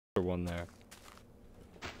one there.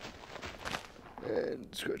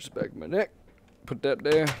 And scratch the back of my neck. Put that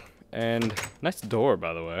there. And nice door,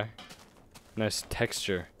 by the way. Nice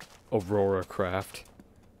texture. Aurora Craft.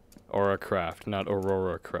 Aura Craft, not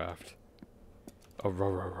Aurora Craft.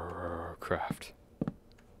 Aurora Craft.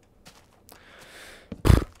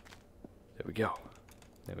 There we go.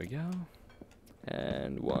 There we go.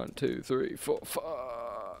 And 1, 2, 3, 4, 5.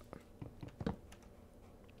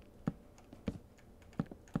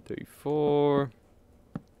 3, 4.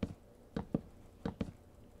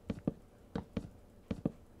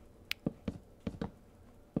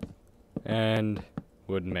 And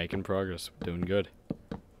wood making progress. Doing good.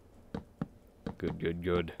 Good, good,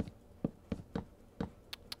 good.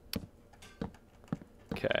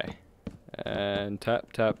 Okay. And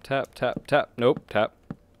tap, tap, tap, tap, tap. Nope, tap.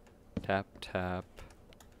 Tap, tap.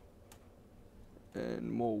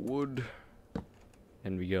 And more wood.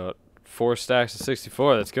 And we got 4 stacks of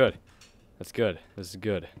 64. That's good. That's good. This is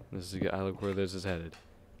good. This is good. I look where this is headed.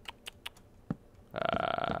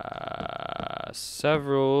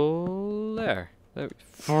 Several there.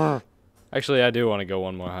 Actually, I do want to go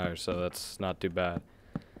one more higher, so that's not too bad.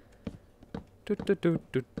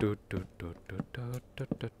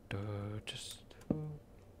 Just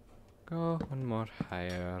go one more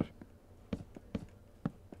higher.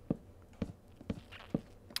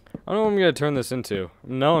 I don't know what I'm going to turn this into.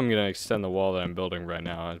 No, I'm going to extend the wall that I'm building right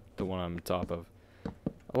now, the one I'm on top of.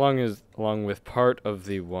 Along with part of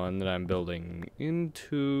the one that I'm building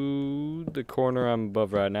into the corner I'm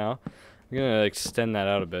above right now. I'm going to extend that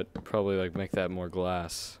out a bit. Probably like make that more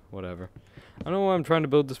glass. Whatever. I don't know why I'm trying to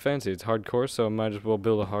build this fancy. It's hardcore, so I might as well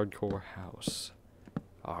build a hardcore house.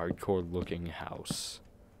 A hardcore looking house.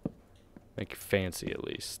 Make it fancy at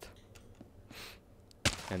least.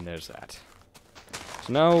 And there's that.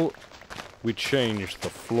 So now we change the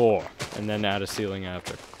floor and then add a ceiling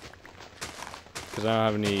after. Because I don't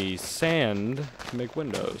have any sand to make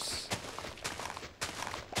windows.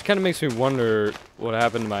 It kind of makes me wonder what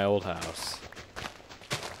happened to my old house.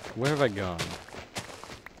 Where have I gone?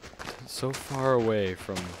 So far away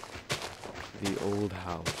from the old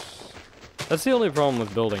house. That's the only problem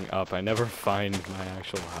with building up. I never find my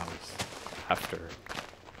actual house after.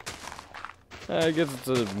 I guess it's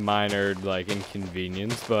a minor, like,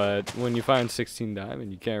 inconvenience, but when you find 16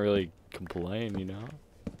 diamond, you can't really complain, you know?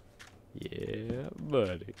 Yeah,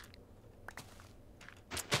 buddy.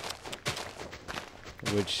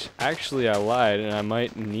 Which, actually, I lied, and I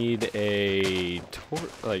might need a not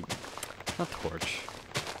torch,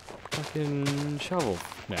 fucking shovel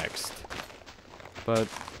next. But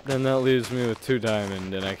then that leaves me with 2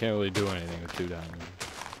 diamond, and I can't really do anything with 2 diamond.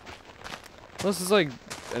 Unless it's like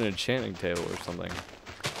an enchanting table or something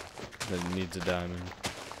that needs a diamond.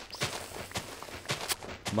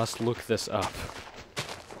 Must look this up.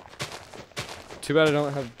 Too bad I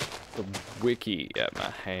don't have the wiki at my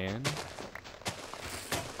hand.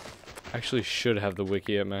 Actually should have the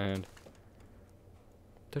wiki at my hand.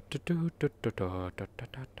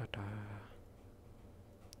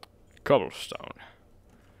 Cobblestone.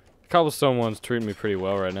 The cobblestone one's treating me pretty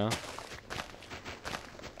well right now.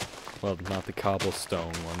 Well, not the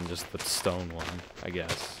cobblestone one, just the stone one, I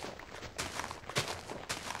guess.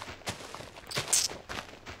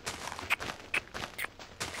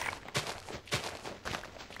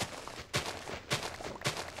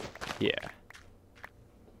 Yeah.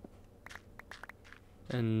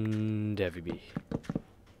 And FB.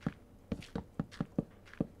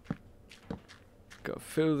 Go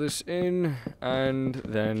fill this in, and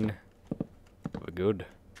then we're good.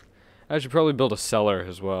 I should probably build a cellar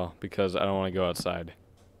as well, because I don't want to go outside.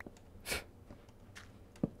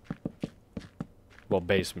 Well,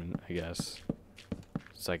 basement, I guess.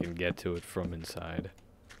 So I can get to it from inside.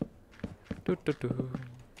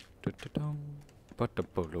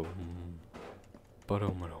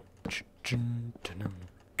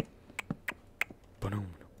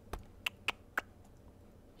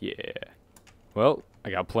 Yeah. Well, I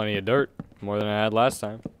got plenty of dirt. More than I had last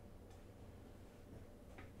time.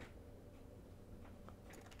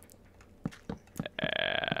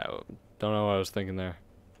 Don't know what I was thinking there.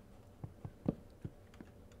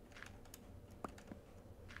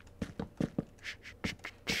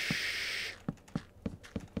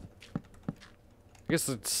 I guess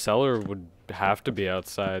the cellar would have to be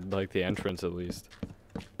outside, like the entrance at least.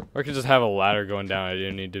 Or I could just have a ladder going down. I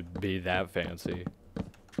didn't need to be that fancy.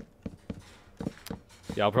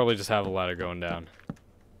 Yeah, I'll probably just have a ladder going down.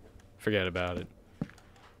 Forget about it.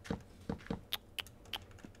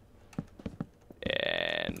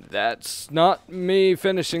 And that's not me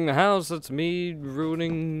finishing the house. That's me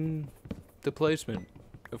ruining the placement,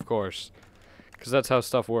 of course. Because that's how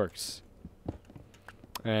stuff works.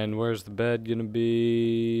 And where's the bed gonna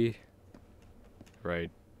be? Right,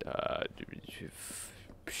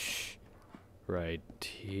 right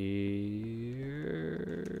here.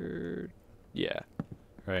 Yeah,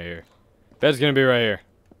 right here. Bed's gonna be right here.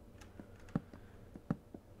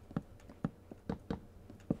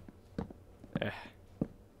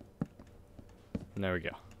 And there we go.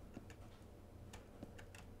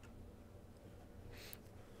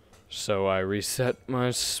 So I reset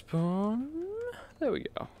my spawn. There we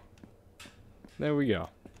go. There we go.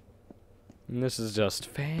 And this is just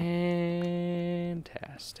fantastic.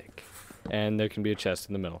 And there can be a chest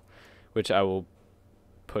in the middle, which I will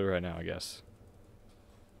put right now, I guess.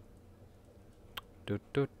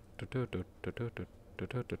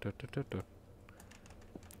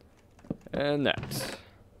 And that.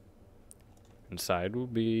 Inside will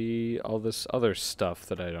be all this other stuff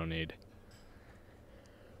that I don't need.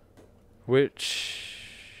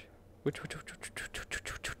 Which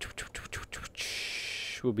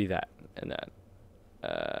will be that, and that,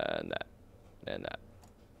 and that, and that,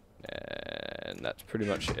 and that's pretty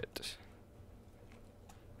much it.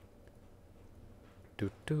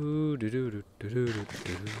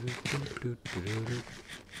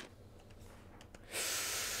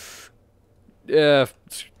 Yeah,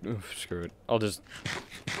 screw it. I'll just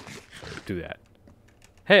do that.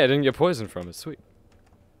 Hey, I didn't get poisoned from it. Sweet.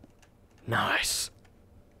 Nice.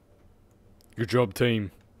 Good job,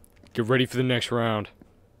 team. Get ready for the next round.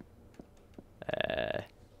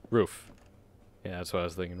 Roof. Yeah, that's what I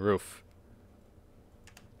was thinking. Roof.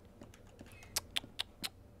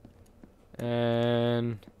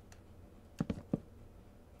 And...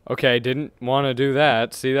 okay, didn't want to do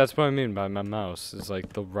that. See, that's what I mean by my mouse. It's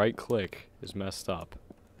like the right click is messed up.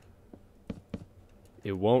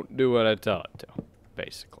 It won't do what I tell it to,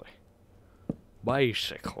 basically.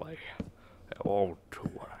 Basically. It won't do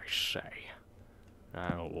what I say. I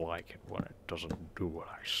don't like it when it doesn't do what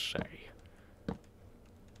I say.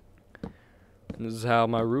 And this is how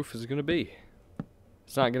my roof is gonna be.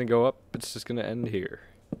 It's not gonna go up, it's just gonna end here.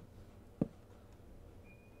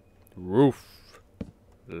 Roof.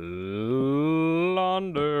 Laundered.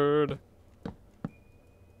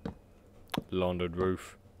 Laundered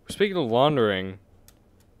roof. Speaking of laundering,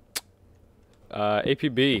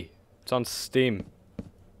 APB. It's on Steam.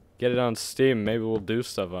 Get it on Steam. Maybe we'll do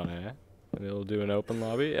stuff on it. Maybe we'll do an open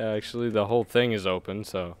lobby. Actually, the whole thing is open,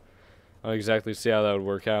 so I don't exactly see how that would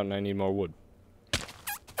work out, and I need more wood.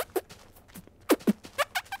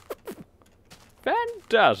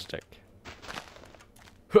 Fantastic.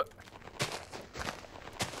 Huh.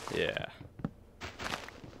 Yeah.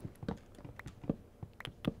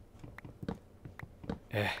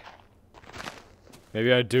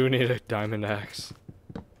 Maybe I do need a diamond axe.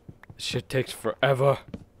 This shit takes forever.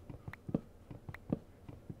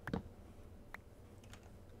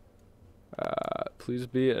 Please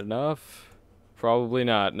be enough. Probably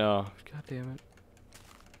not, no. God damn it.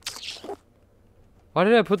 Why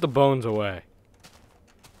did I put the bones away?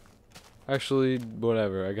 Actually,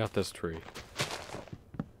 whatever. I got this tree.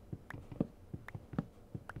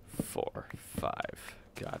 4, 5.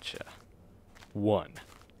 Gotcha. 1,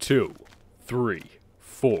 2, 3,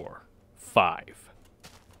 4, 5.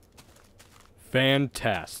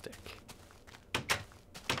 Fantastic.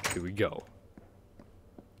 Here we go.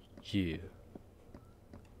 Yeah.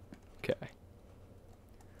 Okay.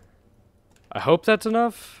 I hope that's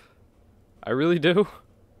enough. I really do.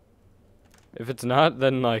 If it's not,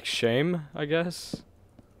 then, like, shame, I guess.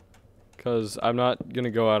 Because I'm not gonna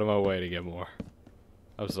go out of my way to get more.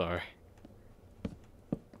 I'm sorry.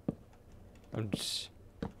 I'm just...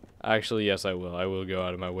 actually, yes, I will. I will go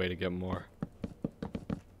out of my way to get more.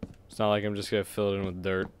 It's not like I'm just gonna fill it in with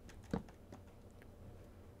dirt.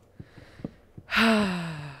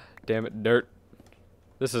 Damn it, dirt.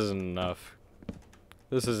 This isn't enough.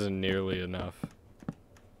 This isn't nearly enough.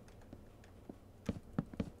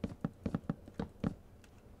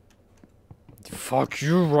 Fuck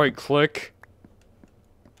you, right click.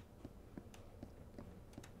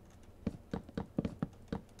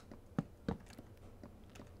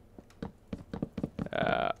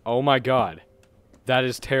 Oh my god. That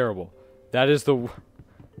is terrible. That is the...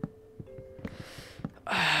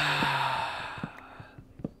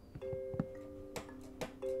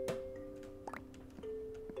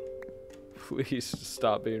 Please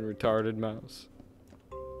stop being retarded, mouse.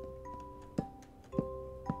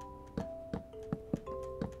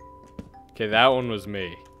 Okay, that one was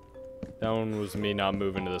me. That one was me not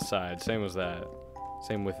moving to the side. Same was that.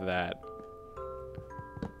 Same with that.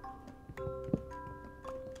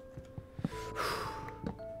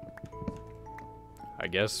 I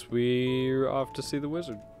guess we're off to see the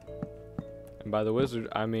wizard. And by the wizard,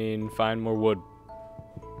 I mean find more wood.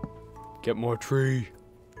 Get more tree.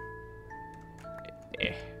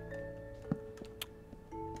 Eh.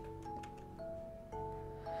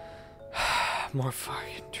 More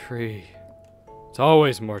fucking tree. It's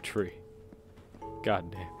always more tree.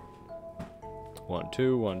 God damn. 1,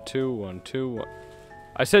 2, 1, 2, 1, 2, 1.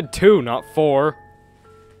 I said 2, not 4.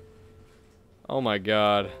 Oh my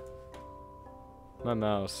god. My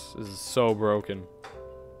mouse is so broken.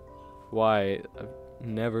 Why? I've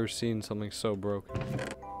never seen something so broken.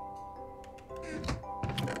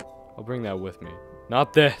 I'll bring that with me.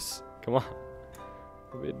 Not this. Come on.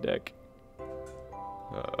 Give me a dick.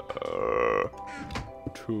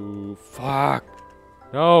 2. Fuck.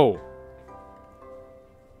 No.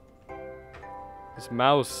 This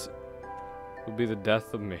mouse will be the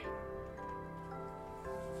death of me.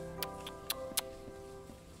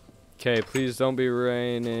 Okay, please don't be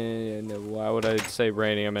raining. Why would I say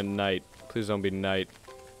raining? I meant night. Please don't be night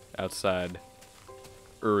outside.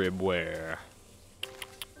 Everywhere.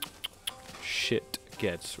 Shit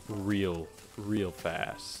gets real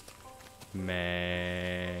fast.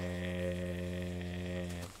 Man.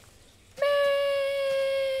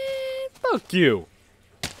 Fuck you.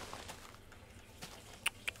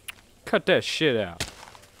 Cut that shit out.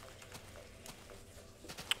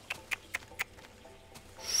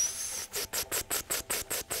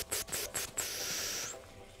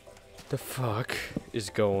 The fuck is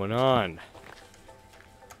going on?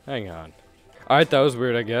 Hang on. Alright, that was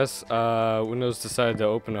weird, I guess. Windows decided to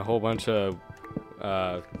open a whole bunch of,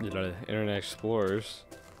 Internet Explorers.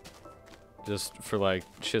 Just for, like,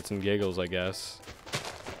 shits and giggles, I guess.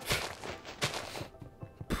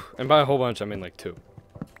 And by a whole bunch, I mean, like, 2.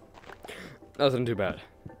 Nothing too bad.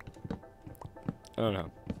 I don't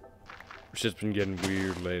know. Shit's been getting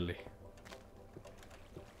weird lately.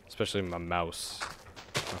 Especially my mouse.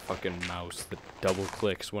 My fucking mouse that double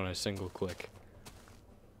clicks when I single click.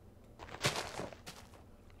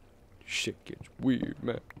 Shit gets weird,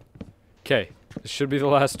 man. Okay, this should be the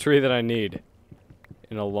last tree that I need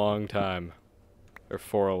in a long time. Or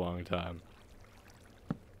for a long time.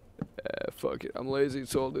 Fuck it, I'm lazy,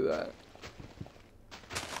 so I'll do that.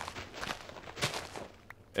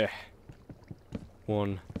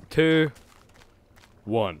 1, 2,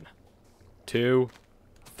 1, 2,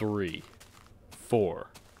 3, 4,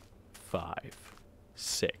 5,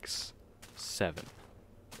 6, 7,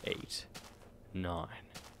 8, 9,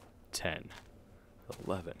 10,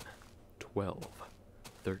 11, 12,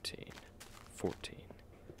 13, 14.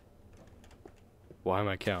 Why am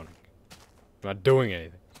I counting? I'm not doing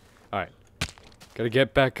anything. Alright. Gotta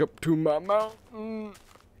get back up to my mountain.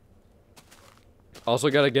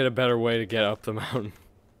 Also gotta get a better way to get up the mountain.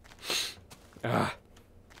 Ah.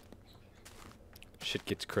 Shit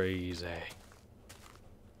gets crazy.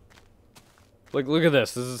 Like, look at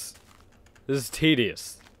this. This is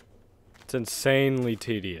tedious. It's insanely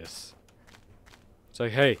tedious. It's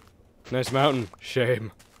like, hey, nice mountain.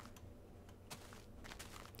 Shame.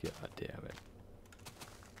 God damn it.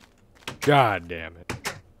 God damn it.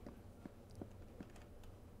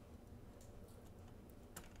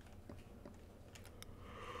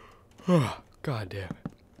 God damn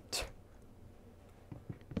it.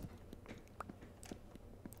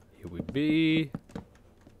 Here we be.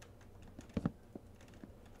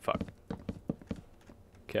 Fuck.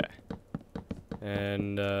 Okay.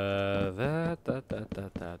 And that.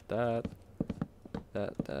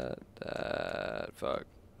 Fuck.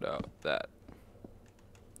 No, that.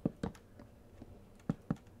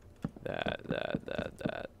 That.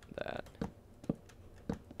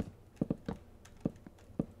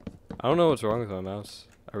 I don't know what's wrong with my mouse.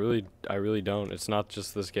 I really don't. It's not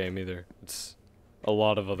just this game either. It's a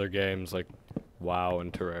lot of other games like WoW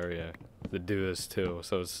and Terraria that do this too.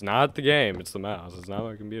 So it's not the game, it's the mouse. It's not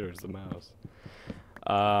my computer, it's the mouse.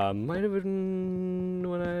 Might have been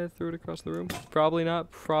when I threw it across the room. Probably not.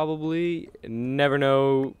 Probably. Never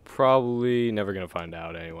know. Probably never gonna find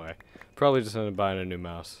out anyway. Probably just ended up buying a new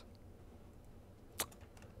mouse.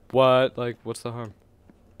 What? Like, what's the harm?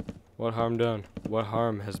 What harm done? What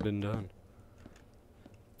harm has been done?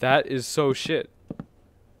 That is so shit.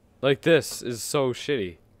 Like, this is so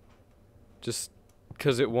shitty. Just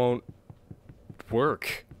because it won't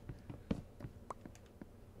work.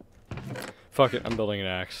 Fuck it, I'm building an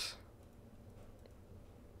axe.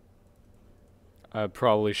 I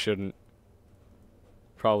probably shouldn't.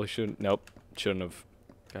 Nope, shouldn't have.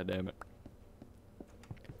 God damn it.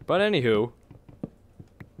 But anywho,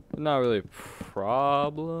 not really a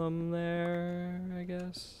problem there, I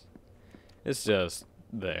guess. It's just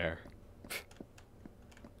there.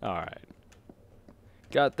 Alright.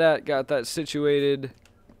 Got that situated.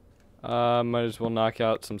 Might as well knock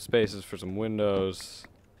out some spaces for some windows.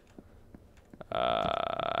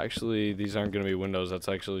 Actually, these aren't going to be windows. That's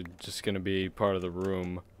actually just going to be part of the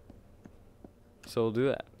room. So we'll do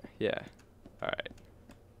that. Yeah. Alright.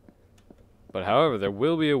 But however, there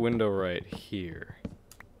will be a window right here.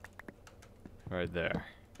 Right there.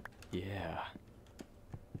 Yeah.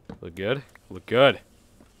 Look good? Look good.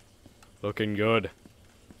 Looking good.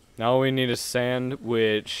 Now we need a sand,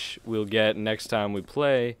 which we'll get next time we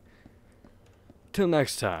play. Till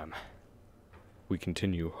next time, we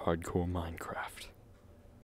continue hardcore Minecraft.